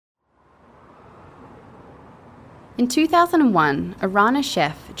In 2001, Orana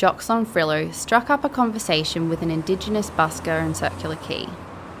chef Joxon Frillo struck up a conversation with an Indigenous busker in Circular Quay.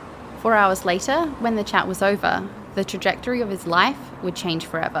 4 hours later, when the chat was over, the trajectory of his life would change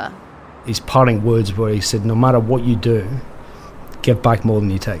forever. His parting words were, he said, "No matter what you do, give back more than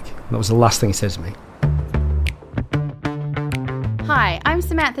you take." That was the last thing he said to me. Hi, I'm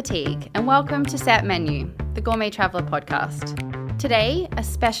Samantha Teague, and welcome to Set Menu, the Gourmet Traveller podcast. Today, a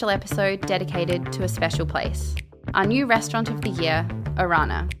special episode dedicated to a special place. Our new restaurant of the year,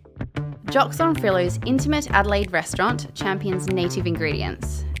 Orana. Joxon Frillo's intimate Adelaide restaurant champions native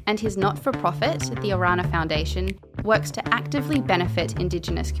ingredients, and his not-for-profit, the Orana Foundation, works to actively benefit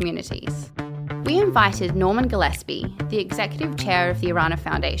Indigenous communities. We invited Norman Gillespie, the executive chair of the Orana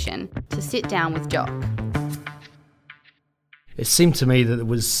Foundation, to sit down with Jock. It seemed to me that there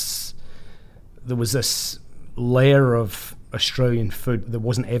was this layer of Australian food that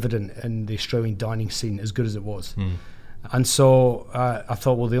wasn't evident in the Australian dining scene as good as it was. And so I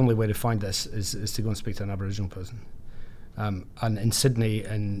thought, well, the only way to find this is to go and speak to an Aboriginal person. And in Sydney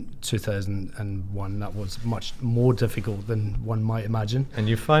in 2001, that was much more difficult than one might imagine. And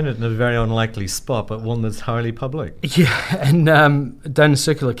you find it in a very unlikely spot, but one that's highly public. Yeah, and down in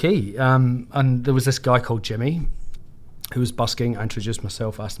Circular Quay. And there was this guy called Jimmy who was busking. I introduced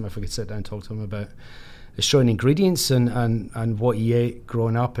myself, asked him if I could sit down and talk to him about Australian ingredients and what he ate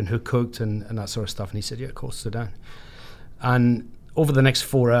growing up and who cooked and that sort of stuff. And he said, yeah, of course, sit down. And over the next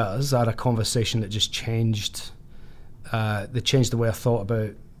 4 hours, I had a conversation that just changed the way I thought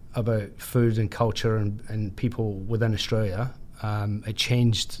about food and culture and people within Australia. It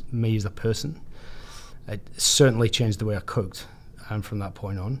changed me as a person. It certainly changed the way I cooked from that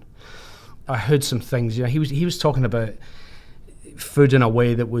point on. I heard some things, he was talking about food in a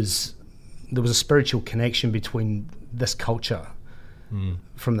way that there was a spiritual connection between this culture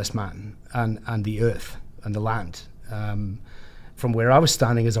from this man and the earth and the land. From where I was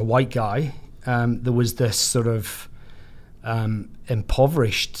standing as a white guy, there was this sort of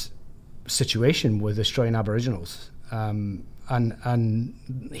impoverished situation with Australian Aboriginals. And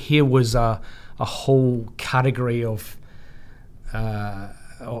here was a whole category of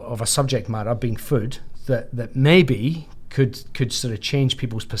a subject matter being food that maybe could sort of change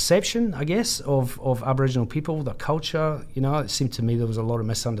people's perception, I guess, of Aboriginal people, their culture. It seemed to me there was a lot of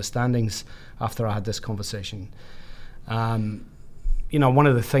misunderstandings after I had this conversation. One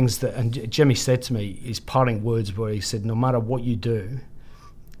of the things and Jimmy said to me, his parting words were, he said, "No matter what you do,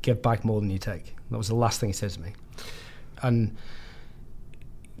 give back more than you take." That was the last thing he said to me. And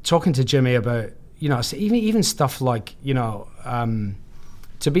talking to Jimmy about, even stuff like,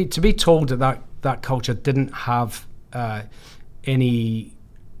 to be told that culture didn't have any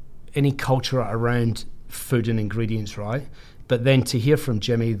culture around food and ingredients, right? But then to hear from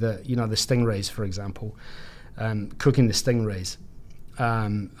Jimmy that, the stingrays, for example, cooking the stingrays,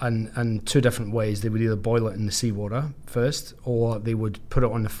 and two different ways. They would either boil it in the seawater first, or they would put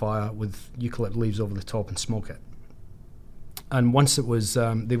it on the fire with eucalypt leaves over the top and smoke it. And once it was,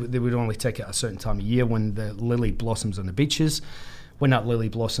 they would only take it at a certain time of year when the lily blossoms on the beaches. When that lily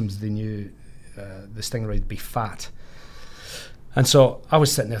blossoms, they knew the stingray would be fat. And so I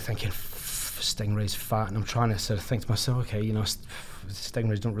was sitting there thinking, stingray's fat, and I'm trying to sort of think to myself, okay,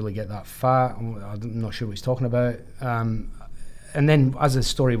 stingrays don't really get that fat. I'm not sure what he's talking about. And then as the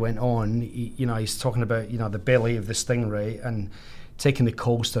story went on, he's talking about, the belly of the stingray and taking the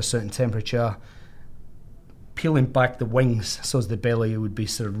coals to a certain temperature, peeling back the wings so as the belly would be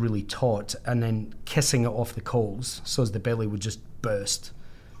sort of really taut, and then kissing it off the coals so as the belly would just burst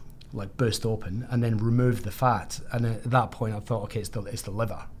open, and then remove the fat. And at that point I thought, okay, it's the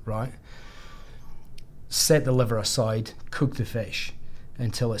liver, right? Set the liver aside, cook the fish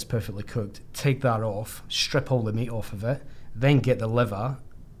until it's perfectly cooked, take that off, strip all the meat off of it, then get the liver,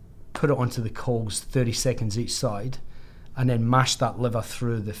 put it onto the coals 30 seconds each side, and then mash that liver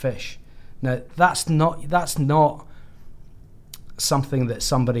through the fish. Now that's not something that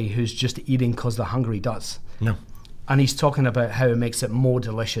somebody who's just eating because they're hungry does. No. And he's talking about how it makes it more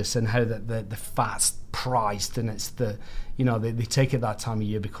delicious and how the fat's prized, and it's they take it that time of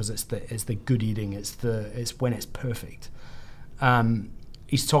year because it's the good eating, it's when it's perfect.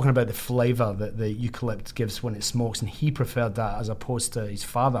 He's talking about the flavour that the eucalypt gives when it smokes, and he preferred that as opposed to his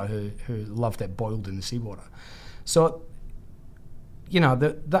father who loved it boiled in the seawater. So,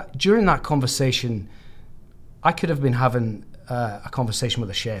 that during that conversation, I could have been having a conversation with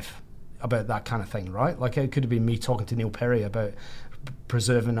a chef about that kind of thing, right? Like it could have been me talking to Neil Perry about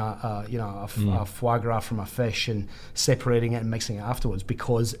preserving a foie gras from a fish and separating it and mixing it afterwards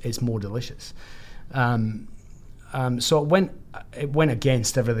because it's more delicious. So it went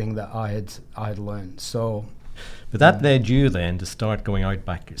against everything that I had learned. So But that led you then to start going out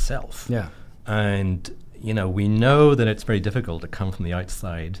back yourself. Yeah. And, we know that it's very difficult to come from the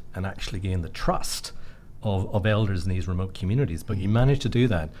outside and actually gain the trust of elders in these remote communities. But you managed to do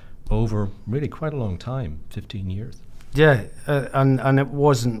that over really quite a long time, 15 years. Yeah, and it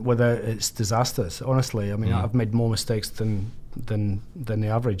wasn't without its disasters, honestly. I mean, I've made more mistakes than the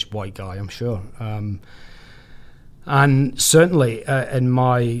average white guy, I'm sure. And certainly in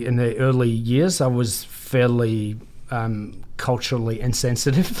the early years, I was fairly culturally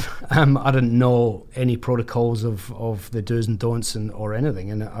insensitive. I didn't know any protocols of the do's and don'ts or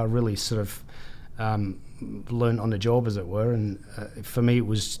anything, and I really sort of learned on the job, as it were. And for me, it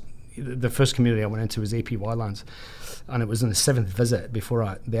was the first community I went into was AP Wildlands, and it was on the 7th visit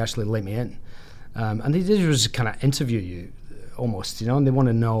before they actually let me in. And they did was kind of interview you, almost, and they want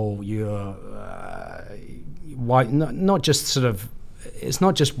to know your why. Not just sort of. It's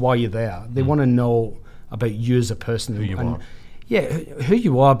not just why you're there. They want to know about you as a person, who you are. Yeah, who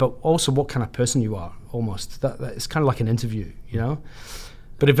you are, but also what kind of person you are. Almost that it's kind of like an interview,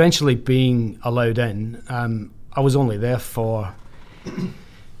 But eventually, being allowed in, I was only there for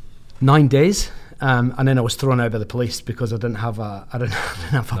 9 days, and then I was thrown out by the police because I didn't have a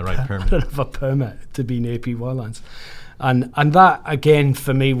permit to be in AP Wildlands, and that again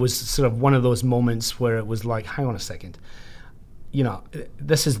for me was sort of one of those moments where it was like, hang on a second,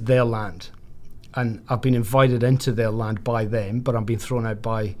 this is their land, and I've been invited into their land by them, but I'm being thrown out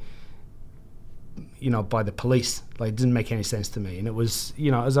by the police. Like, it didn't make any sense to me, and it was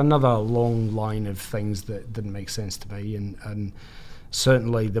it was another long line of things that didn't make sense to me, and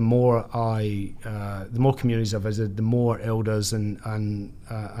certainly the more communities I visited, the more elders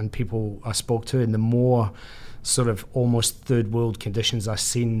and people I spoke to, and the more sort of almost third world conditions I've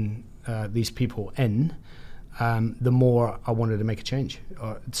seen these people in, the more I wanted to make a change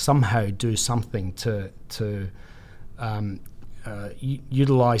or somehow do something to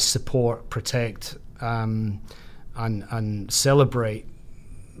utilize, support, protect, and celebrate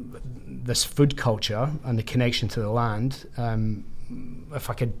this food culture and the connection to the land. If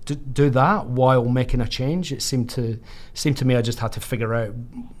I could do that while making a change, it seemed to me I just had to figure out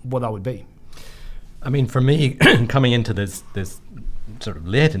what that would be. I mean, for me, coming into this sort of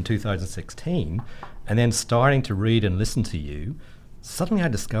late in 2016, and then starting to read and listen to you, suddenly I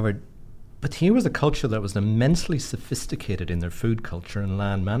discovered, but here was a culture that was immensely sophisticated in their food culture and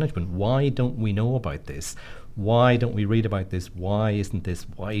land management. Why don't we know about this? Why don't we read about this? Why isn't this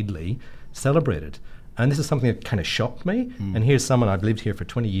widely celebrated? And this is something that kind of shocked me. And here's someone, I've lived here for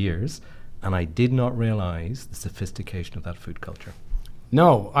 20 years, and I did not realize the sophistication of that food culture.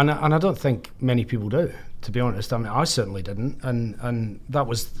 No, and I don't think many people do, to be honest. I mean, I certainly didn't. And that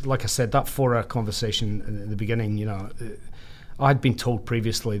was, like I said, that 4-hour conversation at the beginning, I'd been told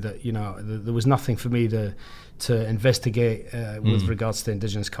previously that, there was nothing for me to investigate with regards to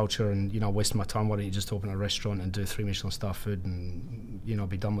Indigenous culture, and, waste my time. Why don't you just open a restaurant and do 3 Michelin star food and,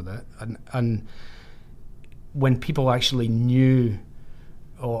 be done with it? And when people actually knew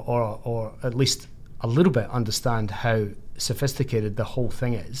or at least a little bit understand how sophisticated the whole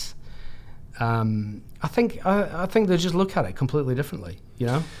thing is, I think they just look at it completely differently,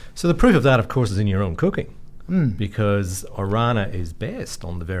 So the proof of that, of course, is in your own cooking, because Orana is based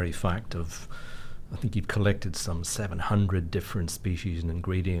on the very fact of, I think you've collected some 700 different species and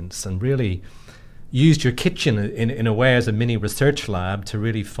ingredients, and really used your kitchen in a way as a mini research lab to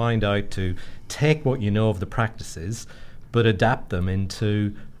really find out, to take what you know of the practices, but adapt them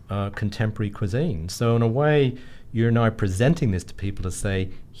into contemporary cuisine. So in a way, you're now presenting this to people to say,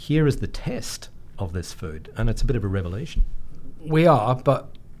 here is the test of this food, and it's a bit of a revelation. We are,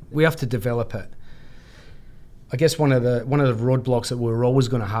 but we have to develop it. I guess one of the roadblocks that we're always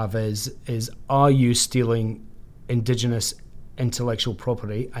going to have is are you stealing Indigenous intellectual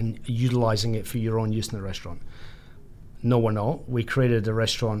property and utilising it for your own use in the restaurant? No, we're not. We created a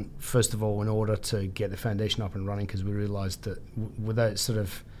restaurant, first of all, in order to get the foundation up and running, because we realised that without sort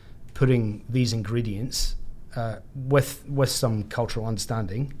of putting these ingredients with some cultural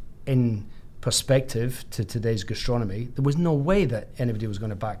understanding in perspective to today's gastronomy, there was no way that anybody was going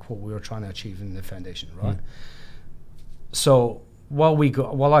to back what we were trying to achieve in the foundation, right? So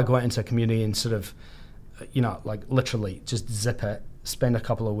while I go out into a community and sort of, like literally just zip it, spend a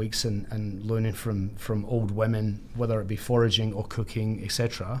couple of weeks and learning from old women, whether it be foraging or cooking,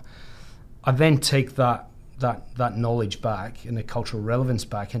 etc., I then take that knowledge back and the cultural relevance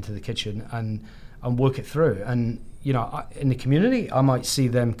back into the kitchen and work it through. And in the community, I might see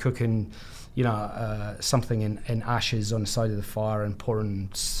them cooking, something in ashes on the side of the fire and pouring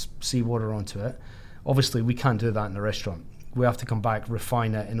seawater onto it. Obviously, we can't do that in a restaurant. we have to come back,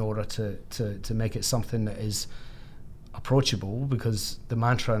 refine it in order to make it something that is approachable, because the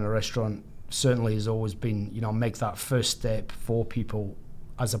mantra in a restaurant certainly has always been, make that first step for people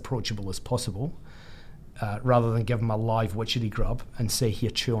as approachable as possible, rather than give them a live witchery grub and say, here,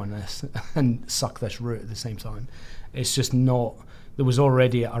 chew on this and suck this root at the same time. It's just not, there was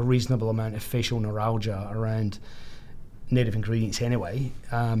already a reasonable amount of facial neuralgia around native ingredients anyway.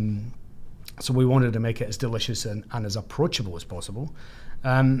 So we wanted to make it as delicious and as approachable as possible.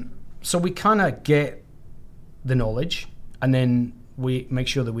 So we kind of get the knowledge, and then we make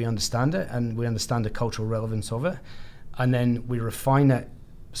sure that we understand it and we understand the cultural relevance of it, and then we refine it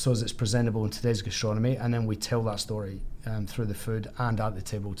so as it's presentable in today's gastronomy, and then we tell that story through the food and at the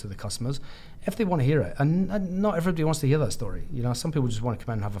table to the customers if they want to hear it. And not everybody wants to hear that story. Some people just want to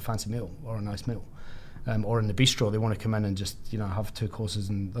come in and have a fancy meal or a nice meal. Or in the bistro, they want to come in and just have 2 courses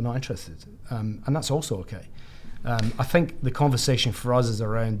and they're not interested, and that's also okay. I think the conversation for us is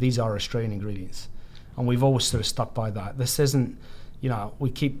around, these are Australian ingredients, and we've always sort of stuck by that. This isn't, we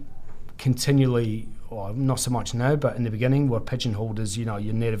keep continually, or not so much now, but in the beginning we're pigeonholed as your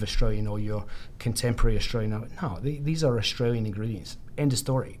native Australian or your contemporary Australian. No, these are Australian ingredients. End of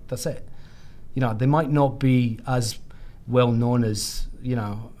story. That's it. They might not be as well known as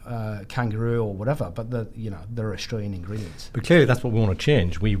kangaroo or whatever, but they're Australian ingredients. But clearly that's what we want to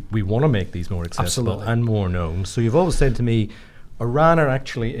change. We want to make these more accessible. Absolutely. And more known. So you've always said to me, Orana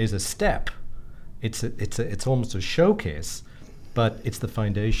actually is a step. It's almost a showcase, but it's the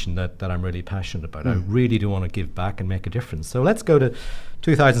foundation that I'm really passionate about. I really do want to give back and make a difference. So let's go to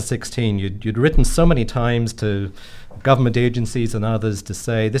 2016. You'd written so many times to government agencies and others to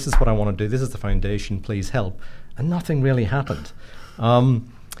say, this is what I want to do, this is the foundation, please help. And nothing really happened.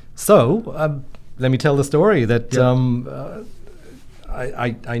 So let me tell the story that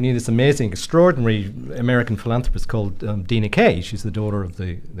I knew this amazing, extraordinary American philanthropist called Dina Kay. She's the daughter of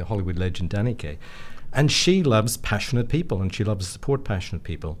the Hollywood legend Danny Kaye. And she loves passionate people, and she loves to support passionate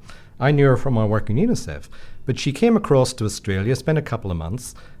people. I knew her from my work in UNICEF, but she came across to Australia, spent a couple of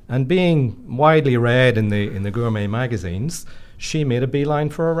months, and being widely read in the gourmet magazines, she made a beeline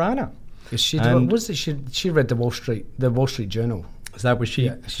for Orana. She read the Wall Street Journal. Is that what she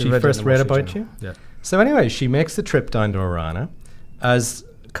first read about you? Yeah. So anyway, she makes the trip down to Orana. As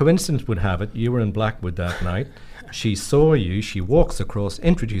coincidence would have it, you were in Blackwood that night. She saw you, she walks across,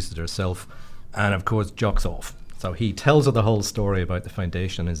 introduces herself, and of course jocks off. So he tells her the whole story about the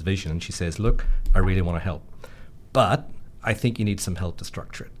foundation and his vision, and she says, look, I really want to help, but I think you need some help to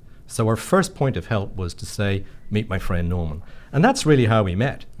structure it. So our first point of help was to say, meet my friend Norman. And that's really how we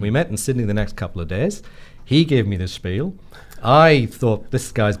met. We met in Sydney the next couple of days. He gave me this spiel. I thought,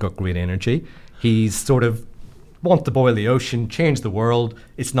 this guy's got great energy. He's sort of want to boil the ocean, change the world.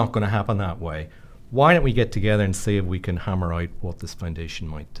 It's not going to happen that way. Why don't we get together and see if we can hammer out what this foundation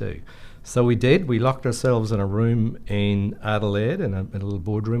might do? So we did. We locked ourselves in a room in Adelaide, in a little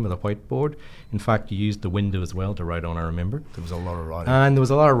boardroom with a whiteboard. In fact, you used the window as well to write on, I remember. There was a lot of writing. And there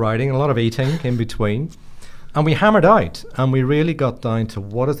was a lot of writing, a lot of eating in between. And we hammered out, and we really got down to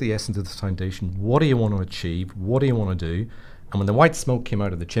what is the essence of this foundation, what do you want to achieve, what do you want to do? And when the white smoke came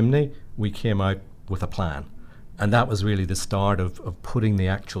out of the chimney, we came out with a plan. And that was really the start of putting the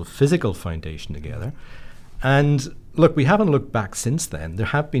actual physical foundation together. And look, we haven't looked back since then. There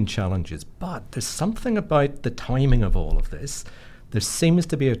have been challenges, but there's something about the timing of all of this. There seems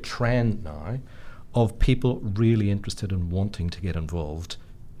to be a trend now of people really interested in wanting to get involved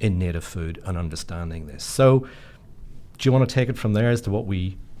in native food and understanding this. So do you want to take it from there as to what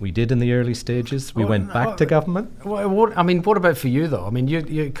we did in the early stages? We went back to government? What about for you, though? I mean,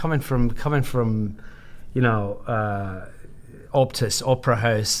 you're coming from Optus, Opera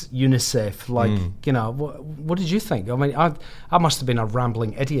House, UNICEF, what did you think? I mean, I must have been a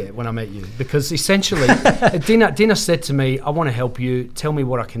rambling idiot when I met you, because essentially Dina said to me, I want to help you, tell me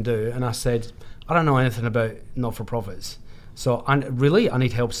what I can do. And I said, I don't know anything about not-for-profits. So I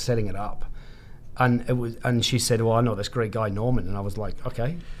need help setting it up. And she said, well, I know this great guy, Norman. And I was like,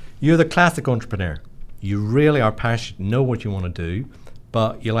 okay. You're the classic entrepreneur. You really are passionate, know what you want to do,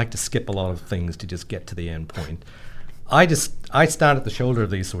 but you like to skip a lot of things to just get to the end point. I stand at the shoulder of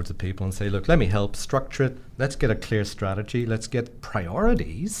these sorts of people and say, look, let me help structure it. Let's get a clear strategy. Let's get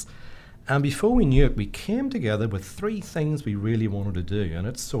priorities. And before we knew it, we came together with 3 things we really wanted to do, and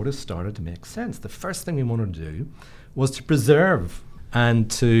it sort of started to make sense. The first thing we wanted to do was to preserve and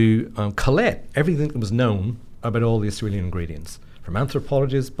to collect everything that was known about all the Australian ingredients, from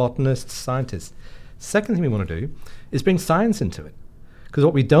anthropologists, botanists, scientists. Second thing we want to do is bring science into it. Because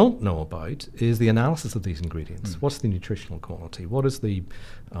what we don't know about is the analysis of these ingredients. What's the nutritional quality? What are the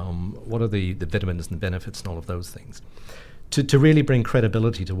vitamins and the benefits and all of those things? to really bring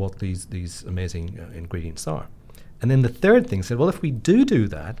credibility to what these amazing ingredients are. And then the third thing said, well, if we do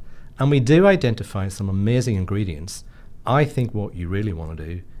that, and we do identify some amazing ingredients, I think what you really want to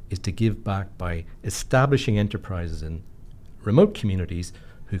do is to give back by establishing enterprises in remote communities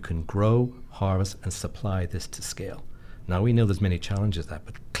who can grow, harvest, and supply this to scale. Now, we know there's many challenges that,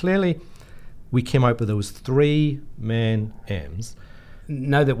 but clearly we came out with those three main aims.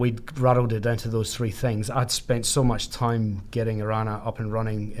 Now that we'd rattled it down to those three things, I'd spent so much time getting Arana up and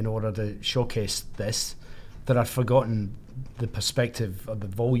running in order to showcase this that I'd forgotten the perspective or the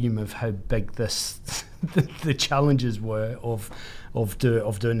volume of how big this the challenges were of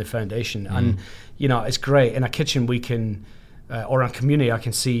doing the foundation. And it's great in a kitchen we can or in a community I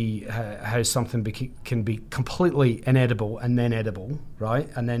can see how something can be completely inedible and then edible, right,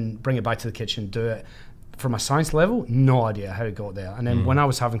 and then bring it back to the kitchen, do it from a science level, no idea how it got there. And then when I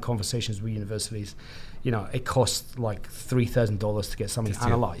was having conversations with universities, it costs like $3,000 to get something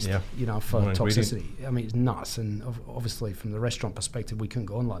analysed, for toxicity. I mean, it's nuts. And obviously, from the restaurant perspective, we couldn't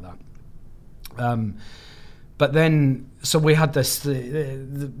go on like that. But then, so we had this.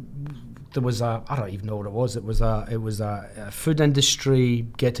 There was I don't even know what it was. It was a food industry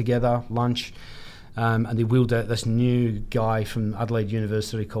get together lunch, and they wheeled out this new guy from Adelaide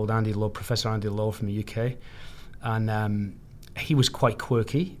University called Andy Lowe, Professor Andy Lowe from the UK, and he was quite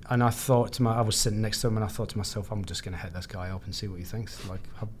quirky, and I was sitting next to him, and I thought to myself, I'm just going to hit this guy up and see what he thinks, like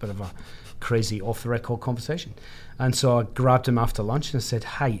have a bit of a crazy off-the-record conversation. And so I grabbed him after lunch and I said,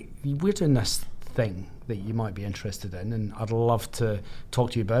 hey, we're doing this thing that you might be interested in, and I'd love to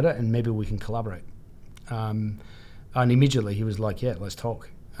talk to you about it, and maybe we can collaborate. And immediately he was like, yeah, let's talk.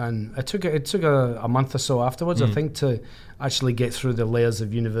 And it took a month or so afterwards, I think, to actually get through the layers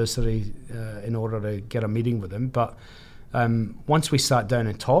of university in order to get a meeting with him. But once we sat down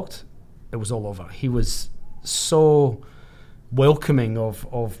and talked, it was all over. He was so welcoming of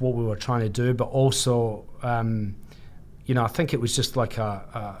what we were trying to do, but also, I think it was just like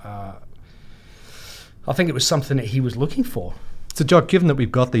I think it was something that he was looking for. So, Jock, given that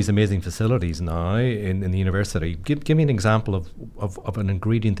we've got these amazing facilities now in the university, give me an example of an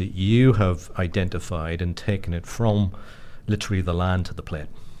ingredient that you have identified and taken it from literally the land to the plate.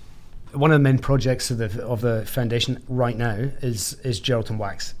 One of the main projects of the foundation right now is Geraldton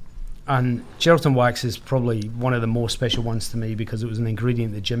wax. And Geraldton wax is probably one of the more special ones to me because it was an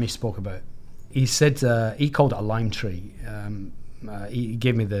ingredient that Jimmy spoke about. He said he called it a lime tree. He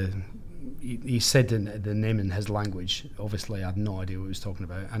gave me he said the name in his language. Obviously, I had no idea what he was talking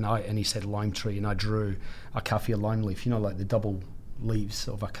about. And he said lime tree, and I drew a kaffir lime leaf, like the double leaves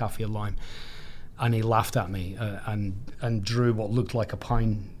of a kaffir lime. And he laughed at me and drew what looked like a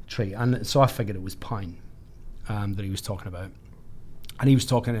pine tree. And so I figured it was pine that he was talking about. And he was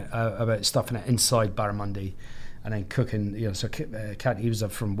talking about stuffing it inside barramundi and then cooking, he was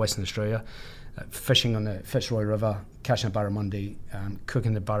from Western Australia, fishing on the Fitzroy River, catching a barramundi,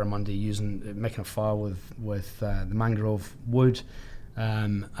 cooking the barramundi making a fire with the mangrove wood,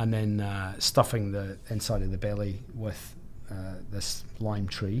 and then stuffing the inside of the belly with this lime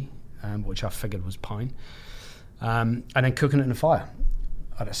tree, which I figured was pine, and then cooking it in a fire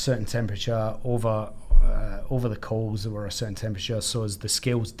at a certain temperature over the coals that were a certain temperature, so as the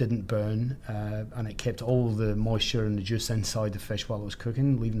scales didn't burn, and it kept all the moisture and the juice inside the fish while it was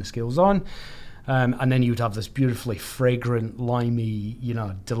cooking, leaving the scales on. And then you'd have this beautifully fragrant, limey,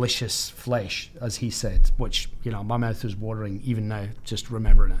 delicious flesh, as he said, which, my mouth is watering even now, just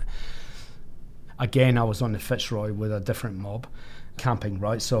remembering it. Again, I was on the Fitzroy with a different mob, camping,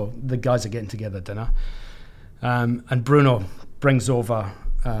 right? So the guys are getting together dinner. And Bruno brings over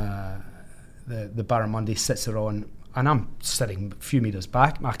the barramundi, sits it on, and I'm sitting a few metres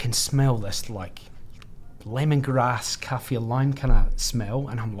back. I can smell this, like, lemongrass, kaffir lime kind of smell,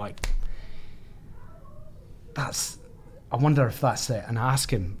 and I'm like, I wonder if that's it. And I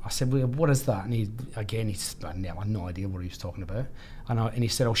asked him, I said, well, what is that? And he I had no idea what he was talking about. And he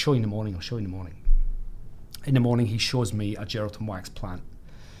said, I'll show you in the morning. In the morning, he shows me a Geraldton wax plant.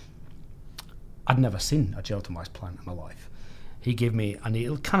 I'd never seen a Geraldton wax plant in my life. He gave me, and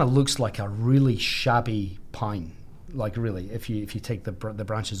it kind of looks like a really shabby pine, like really, if you take the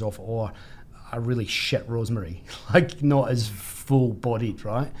branches off, or a really shit rosemary, like not as full-bodied,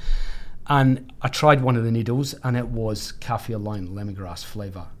 right? And I tried one of the needles, and it was kaffir lime, lemongrass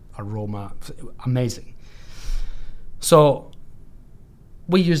flavour, aroma, amazing. So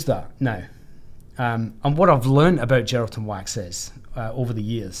we use that now. And what I've learned about Geraldton wax is, over the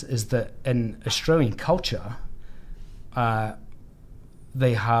years, is that in Australian culture, there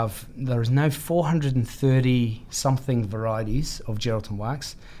is now 430 something varieties of Geraldton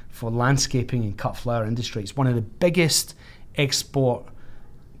wax for landscaping and cut flower industry. It's one of the biggest export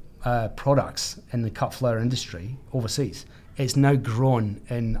products in the cut flour industry overseas. It's now grown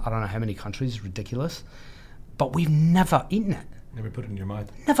in I don't know how many countries. It's ridiculous. But we've never eaten it. Never put it in your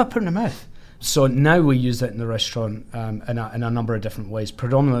mouth. Never put it in the mouth. So now we use it in the restaurant in a number of different ways.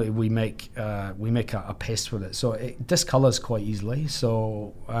 Predominantly, we make a paste with it, so it discolors quite easily.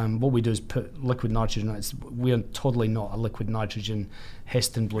 So what we do is put liquid nitrogen. We are totally not a liquid nitrogen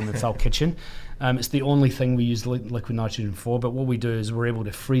Heston Blumenthal kitchen. It's the only thing we use liquid nitrogen for. But what we do is we're able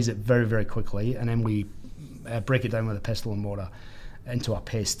to freeze it very, very quickly, and then we break it down with a pestle and mortar into a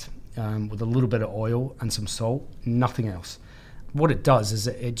paste with a little bit of oil and some salt. Nothing else. What it does is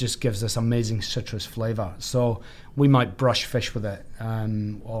it just gives us amazing citrus flavour. So we might brush fish with it,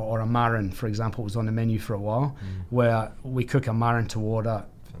 or a marron, for example, was on the menu for a while, where we cook a marron to order,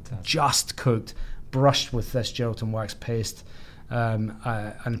 just cooked, brushed with this gelatin wax paste,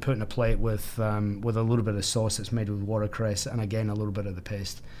 and put in a plate with a little bit of sauce that's made with watercress, and again a little bit of the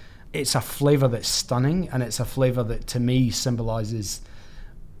paste. It's a flavour that's stunning, and it's a flavour that to me symbolises,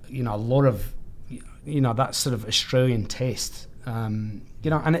 a lot of, that sort of Australian taste.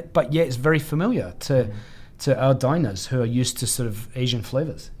 But yet it's very familiar to our diners who are used to sort of Asian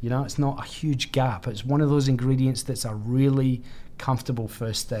flavors. It's not a huge gap. It's one of those ingredients that's a really comfortable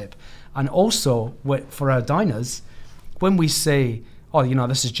first step. And also for our diners, when we say,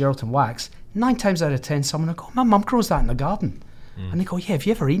 this is gelatin wax, 9 times out of 10 someone will go, my mum grows that in the garden. And they go, yeah, have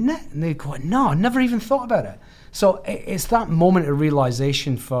you ever eaten it? And they go, no, I never even thought about it. So it's that moment of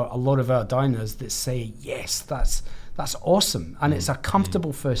realization for a lot of our diners that say, yes, that's awesome, and it's a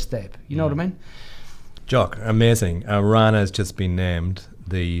comfortable first step. You know what I mean? Jock, amazing. Rana has just been named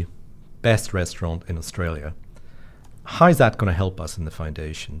the best restaurant in Australia. How is that going to help us in the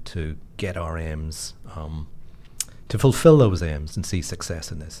foundation to get our aims, to fulfil those aims and see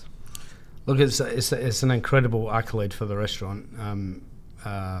success in this? Look, it's an incredible accolade for the restaurant.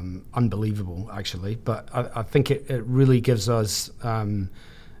 Unbelievable, actually. But I think it really gives us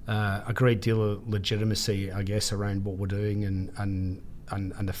a great deal of legitimacy, I guess, around what we're doing, and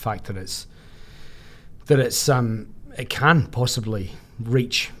the fact that it can possibly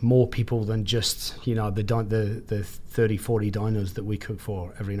reach more people than just the 30-40 diners that we cook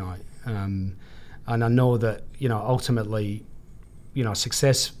for every night. And I know that ultimately,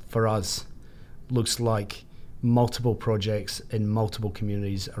 success for us looks like multiple projects in multiple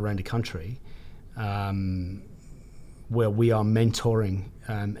communities around the country, where we are mentoring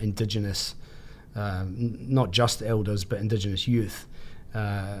Indigenous, not just elders, but Indigenous youth,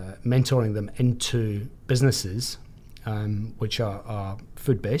 mentoring them into businesses which are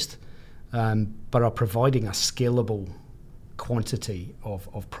food-based, but are providing a scalable quantity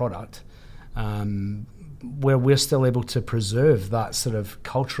of product, where we're still able to preserve that sort of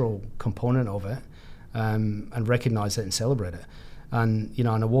cultural component of it, and recognise it and celebrate it. And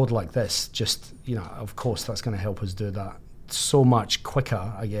an award like this, just of course, that's going to help us do that so much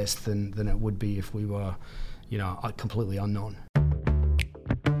quicker, I guess, than it would be if we were, completely unknown.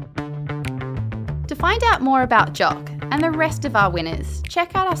 To find out more about Jock and the rest of our winners,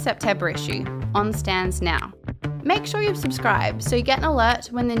 check out our September issue on stands now. Make sure you subscribe so you get an alert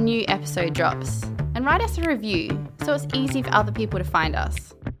when the new episode drops, and write us a review so it's easy for other people to find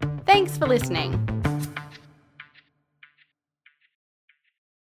us. Thanks for listening.